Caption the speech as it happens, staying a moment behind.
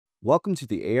Welcome to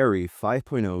the ARE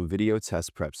 5.0 Video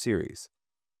Test Prep Series.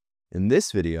 In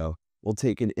this video, we'll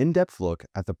take an in-depth look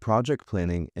at the Project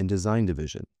Planning and Design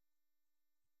Division.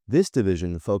 This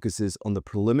division focuses on the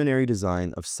preliminary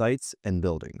design of sites and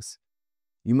buildings.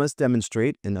 You must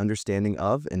demonstrate an understanding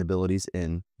of and abilities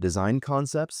in design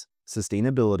concepts,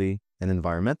 sustainability and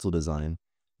environmental design,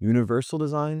 universal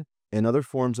design, and other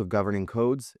forms of governing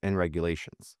codes and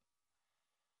regulations.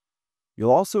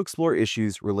 You'll also explore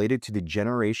issues related to the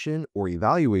generation or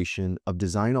evaluation of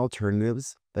design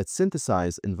alternatives that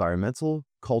synthesize environmental,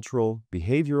 cultural,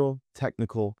 behavioral,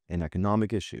 technical, and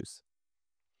economic issues.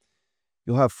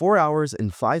 You'll have 4 hours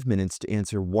and 5 minutes to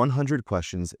answer 100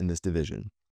 questions in this division,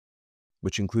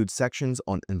 which includes sections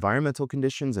on environmental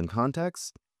conditions and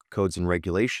contexts, codes and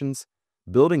regulations,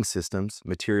 building systems,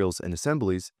 materials and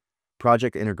assemblies,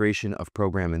 project integration of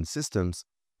program and systems,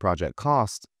 project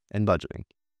cost, and budgeting.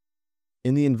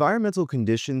 In the environmental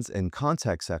conditions and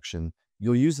context section,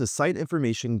 you'll use the site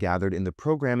information gathered in the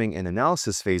programming and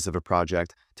analysis phase of a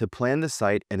project to plan the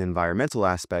site and environmental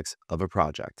aspects of a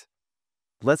project.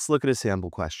 Let's look at a sample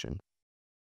question.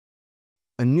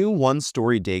 A new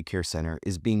one-story daycare center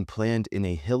is being planned in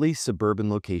a hilly suburban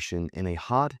location in a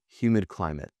hot, humid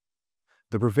climate.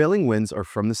 The prevailing winds are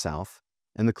from the south,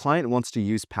 and the client wants to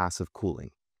use passive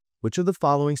cooling. Which of the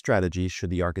following strategies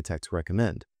should the architect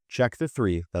recommend? Check the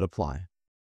 3 that apply.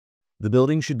 The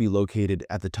building should be located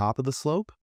at the top of the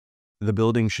slope. The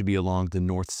building should be along the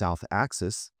north-south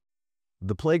axis.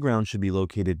 The playground should be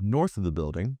located north of the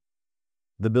building.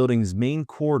 The building's main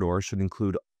corridor should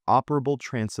include operable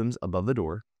transoms above the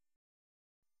door.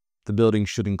 The building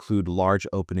should include large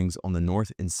openings on the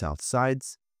north and south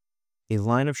sides. A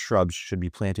line of shrubs should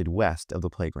be planted west of the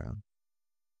playground.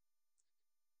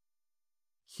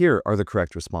 Here are the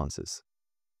correct responses.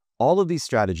 All of these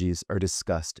strategies are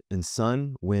discussed in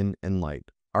Sun, Wind, and Light,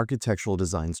 Architectural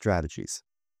Design Strategies.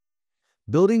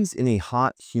 Buildings in a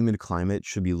hot, humid climate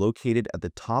should be located at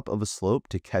the top of a slope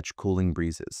to catch cooling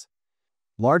breezes.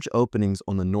 Large openings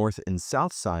on the north and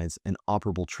south sides and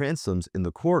operable transoms in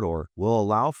the corridor will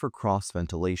allow for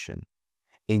cross-ventilation.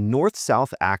 A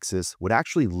north-south axis would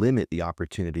actually limit the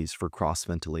opportunities for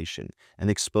cross-ventilation and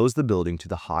expose the building to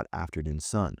the hot afternoon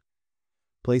sun.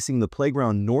 Placing the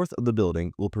playground north of the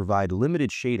building will provide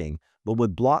limited shading, but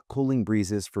would block cooling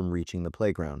breezes from reaching the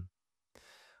playground.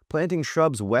 Planting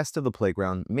shrubs west of the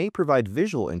playground may provide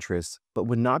visual interest, but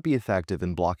would not be effective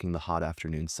in blocking the hot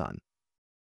afternoon sun.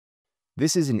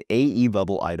 This is an AE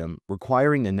level item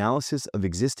requiring analysis of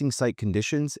existing site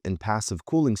conditions and passive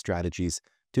cooling strategies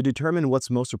to determine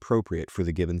what's most appropriate for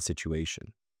the given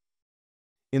situation.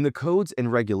 In the Codes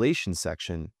and Regulations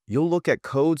section, you'll look at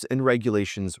codes and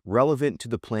regulations relevant to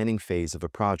the planning phase of a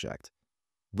project.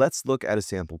 Let's look at a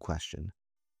sample question.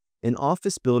 An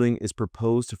office building is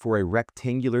proposed for a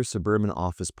rectangular suburban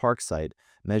office park site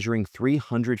measuring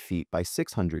 300 feet by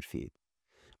 600 feet.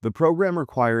 The program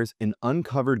requires an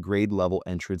uncovered grade level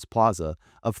entrance plaza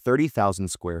of 30,000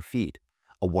 square feet,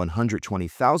 a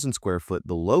 120,000 square foot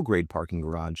below grade parking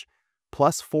garage,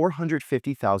 plus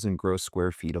 450,000 gross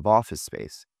square feet of office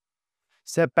space.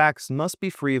 Setbacks must be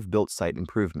free of built site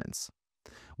improvements.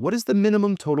 What is the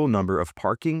minimum total number of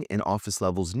parking and office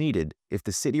levels needed if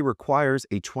the city requires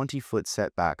a 20-foot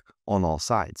setback on all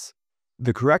sides?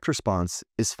 The correct response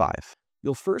is 5.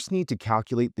 You'll first need to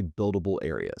calculate the buildable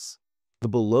areas. The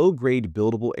below-grade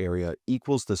buildable area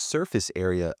equals the surface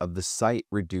area of the site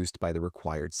reduced by the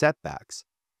required setbacks.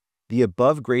 The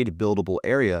above-grade buildable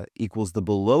area equals the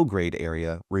below-grade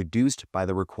area reduced by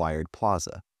the required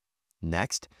plaza.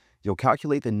 Next, you'll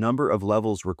calculate the number of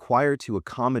levels required to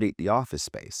accommodate the office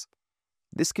space.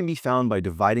 This can be found by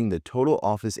dividing the total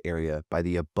office area by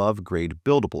the above-grade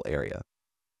buildable area.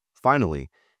 Finally,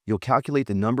 you'll calculate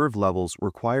the number of levels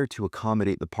required to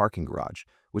accommodate the parking garage,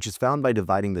 which is found by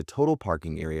dividing the total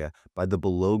parking area by the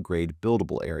below-grade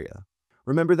buildable area.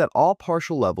 Remember that all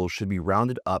partial levels should be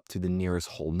rounded up to the nearest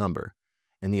whole number,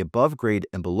 and the above-grade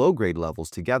and below-grade levels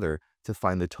together to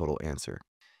find the total answer.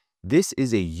 This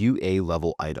is a UA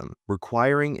level item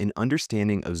requiring an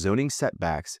understanding of zoning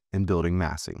setbacks and building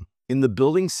massing. In the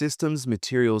Building Systems,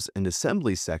 Materials, and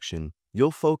Assemblies section, you'll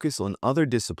focus on other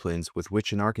disciplines with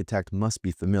which an architect must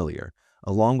be familiar,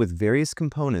 along with various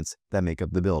components that make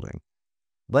up the building.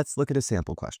 Let's look at a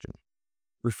sample question.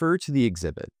 Refer to the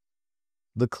exhibit.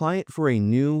 The client for a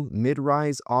new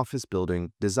mid-rise office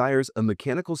building desires a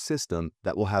mechanical system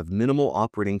that will have minimal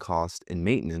operating cost and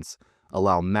maintenance,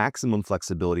 allow maximum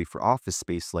flexibility for office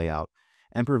space layout,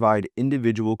 and provide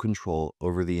individual control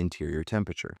over the interior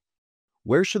temperature.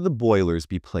 Where should the boilers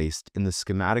be placed in the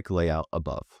schematic layout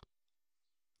above?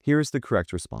 Here is the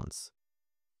correct response.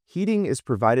 Heating is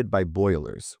provided by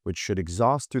boilers, which should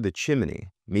exhaust through the chimney,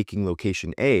 making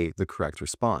location A the correct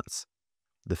response.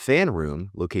 The fan room,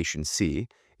 location C,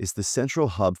 is the central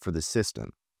hub for the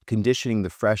system, conditioning the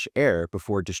fresh air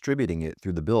before distributing it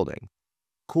through the building.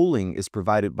 Cooling is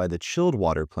provided by the chilled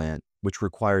water plant, which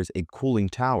requires a cooling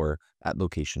tower at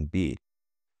location B.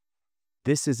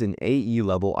 This is an AE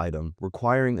level item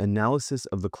requiring analysis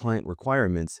of the client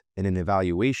requirements and an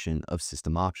evaluation of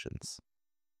system options.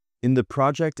 In the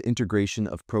project integration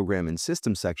of program and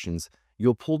system sections,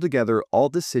 you'll pull together all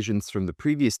decisions from the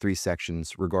previous 3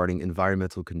 sections regarding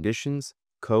environmental conditions,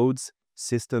 codes,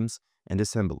 systems, and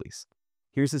assemblies.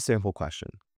 Here's a sample question.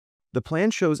 The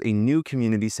plan shows a new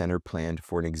community center planned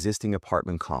for an existing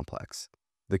apartment complex.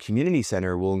 The community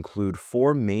center will include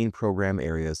 4 main program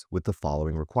areas with the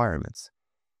following requirements: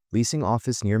 leasing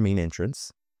office near main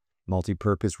entrance,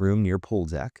 multi-purpose room near pool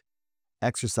deck,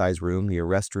 exercise room near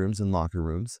restrooms and locker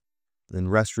rooms, and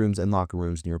restrooms and locker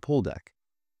rooms near pool deck.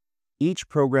 Each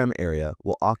program area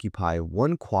will occupy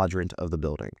 1 quadrant of the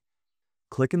building.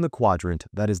 Click in the quadrant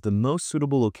that is the most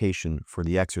suitable location for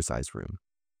the exercise room.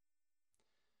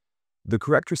 The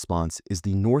correct response is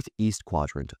the northeast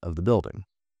quadrant of the building.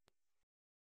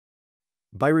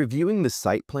 By reviewing the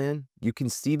site plan, you can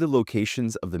see the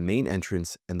locations of the main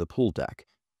entrance and the pool deck.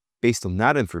 Based on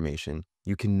that information,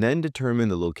 you can then determine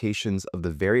the locations of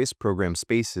the various program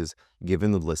spaces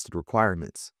given the listed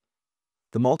requirements.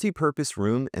 The multi-purpose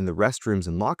room and the restrooms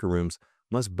and locker rooms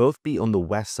must both be on the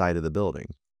west side of the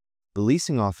building. The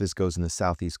leasing office goes in the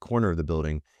southeast corner of the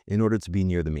building in order to be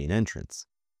near the main entrance.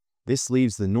 This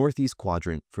leaves the northeast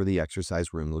quadrant for the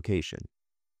exercise room location.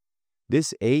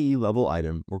 This AE level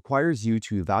item requires you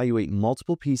to evaluate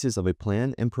multiple pieces of a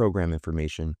plan and program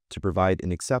information to provide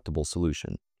an acceptable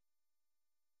solution.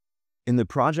 In the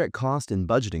project cost and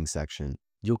budgeting section,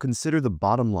 you'll consider the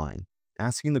bottom line,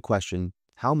 asking the question,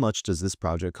 how much does this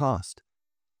project cost?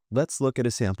 Let's look at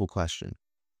a sample question.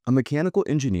 A mechanical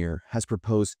engineer has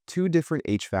proposed 2 different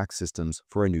HVAC systems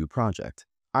for a new project.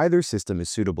 Either system is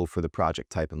suitable for the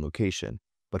project type and location,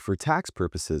 but for tax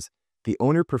purposes, the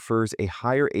owner prefers a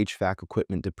higher HVAC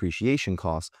equipment depreciation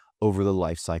cost over the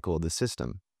life cycle of the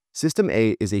system. System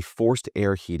A is a forced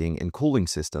air heating and cooling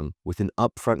system with an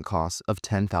upfront cost of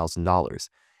 $10,000,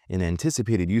 an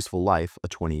anticipated useful life of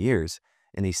 20 years,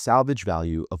 and a salvage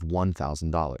value of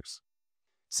 $1,000.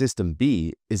 System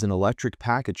B is an electric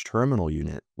package terminal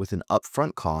unit with an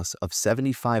upfront cost of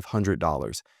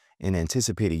 $7,500, an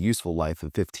anticipated useful life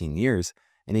of 15 years,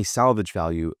 and a salvage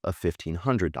value of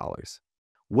 $1,500.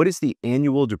 What is the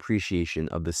annual depreciation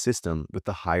of the system with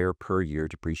the higher per year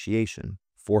depreciation?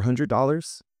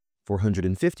 $400,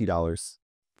 $450,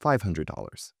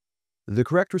 $500. The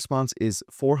correct response is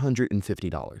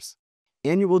 $450.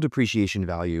 Annual depreciation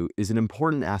value is an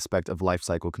important aspect of life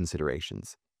cycle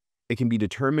considerations. It can be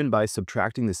determined by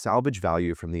subtracting the salvage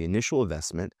value from the initial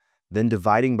investment, then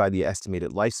dividing by the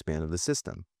estimated lifespan of the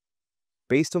system.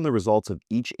 Based on the results of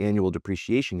each annual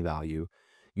depreciation value,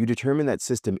 you determine that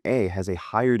System A has a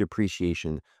higher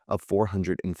depreciation of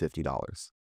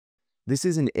 $450. This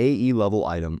is an AE level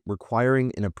item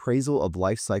requiring an appraisal of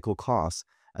life cycle costs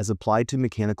as applied to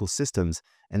mechanical systems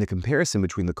and a comparison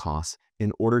between the costs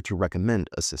in order to recommend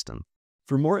a system.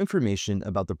 For more information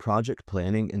about the project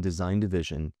planning and design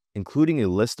division, including a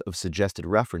list of suggested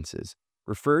references,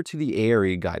 refer to the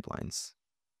ARE guidelines.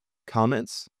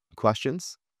 Comments?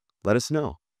 Questions? Let us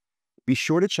know. Be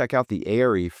sure to check out the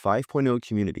ARE 5.0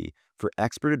 community for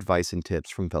expert advice and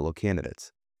tips from fellow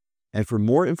candidates. And for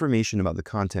more information about the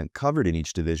content covered in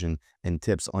each division and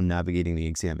tips on navigating the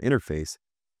exam interface,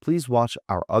 please watch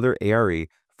our other ARE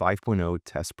 5.0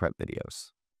 test prep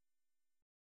videos.